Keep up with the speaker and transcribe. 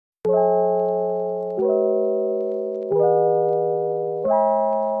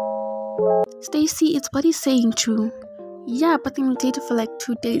Stacy, it's what he's saying true. Yeah, but then we dated for like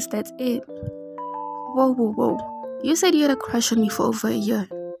 2 days, that's it. Whoa, whoa, whoa. You said you had a crush on me for over a year.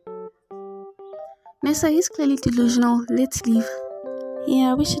 Nessa, he's clearly delusional. Let's leave.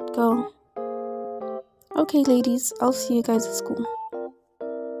 Yeah, we should go. Okay, ladies, I'll see you guys at school.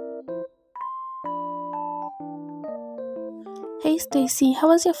 Hey, Stacy, how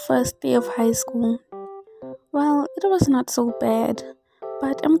was your first day of high school? Well, it was not so bad,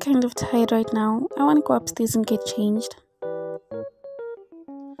 but I'm kind of tired right now. I want to go upstairs and get changed.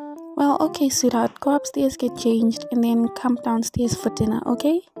 Well, okay, sweetheart, go upstairs, get changed, and then come downstairs for dinner,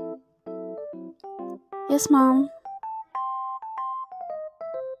 okay? Yes, Mom.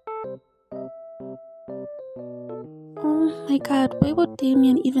 Oh my god, why would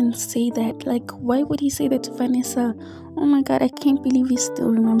Damien even say that? Like, why would he say that to Vanessa? Oh my god, I can't believe he still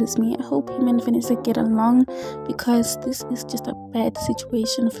remembers me. I hope him and Vanessa get along because this is just a bad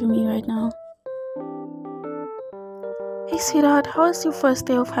situation for me right now. Hey sweetheart, how was your first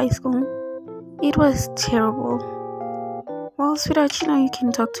day of high school? It was terrible. Well, sweetheart, you know you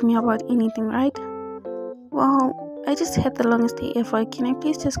can talk to me about anything, right? Well, I just had the longest day ever. Can I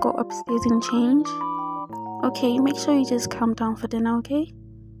please just go upstairs and change? Okay, make sure you just calm down for dinner, okay?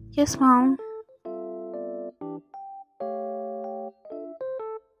 Yes, Mom.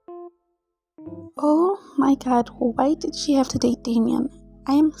 Oh my god, why did she have to date Damien?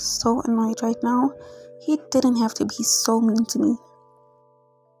 I am so annoyed right now. He didn't have to be so mean to me.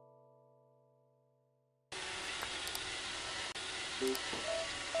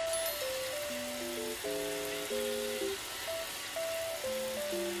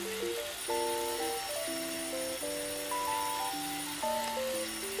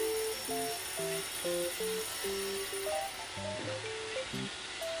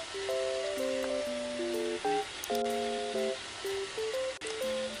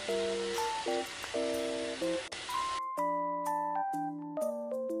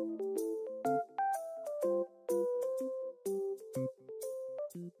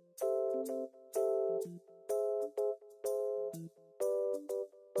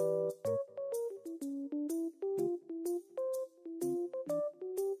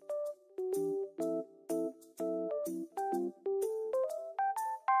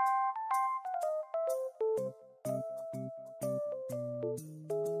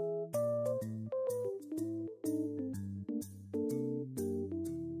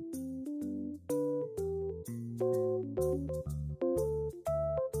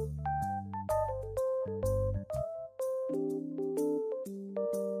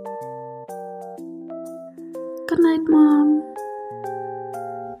 Good night, Mom.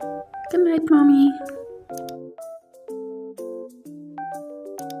 Good night, Mommy.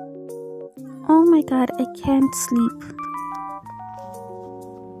 Oh my god, I can't sleep.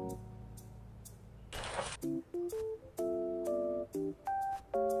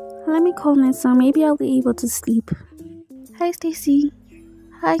 Let me call Nessa. Maybe I'll be able to sleep. Hi, Stacy.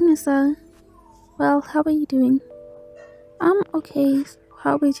 Hi, Nessa. Well, how are you doing? I'm okay.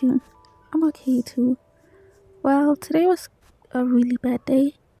 How about you? I'm okay too. Well, today was a really bad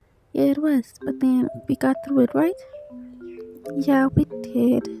day. Yeah, it was. But then we got through it, right? Yeah, we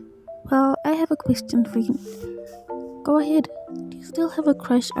did. Well, I have a question for you. Go ahead. Do you still have a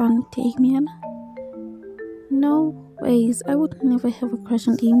crush on Damien? No ways. I would never have a crush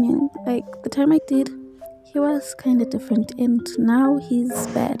on Damien. Like, the time I did, he was kind of different. And now he's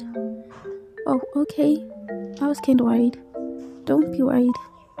bad. Oh, okay. I was kind of worried. Don't be worried.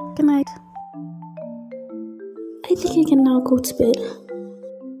 Good night. I think I can now go to bed.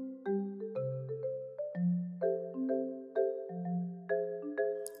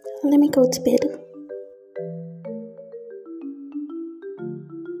 Let me go to bed.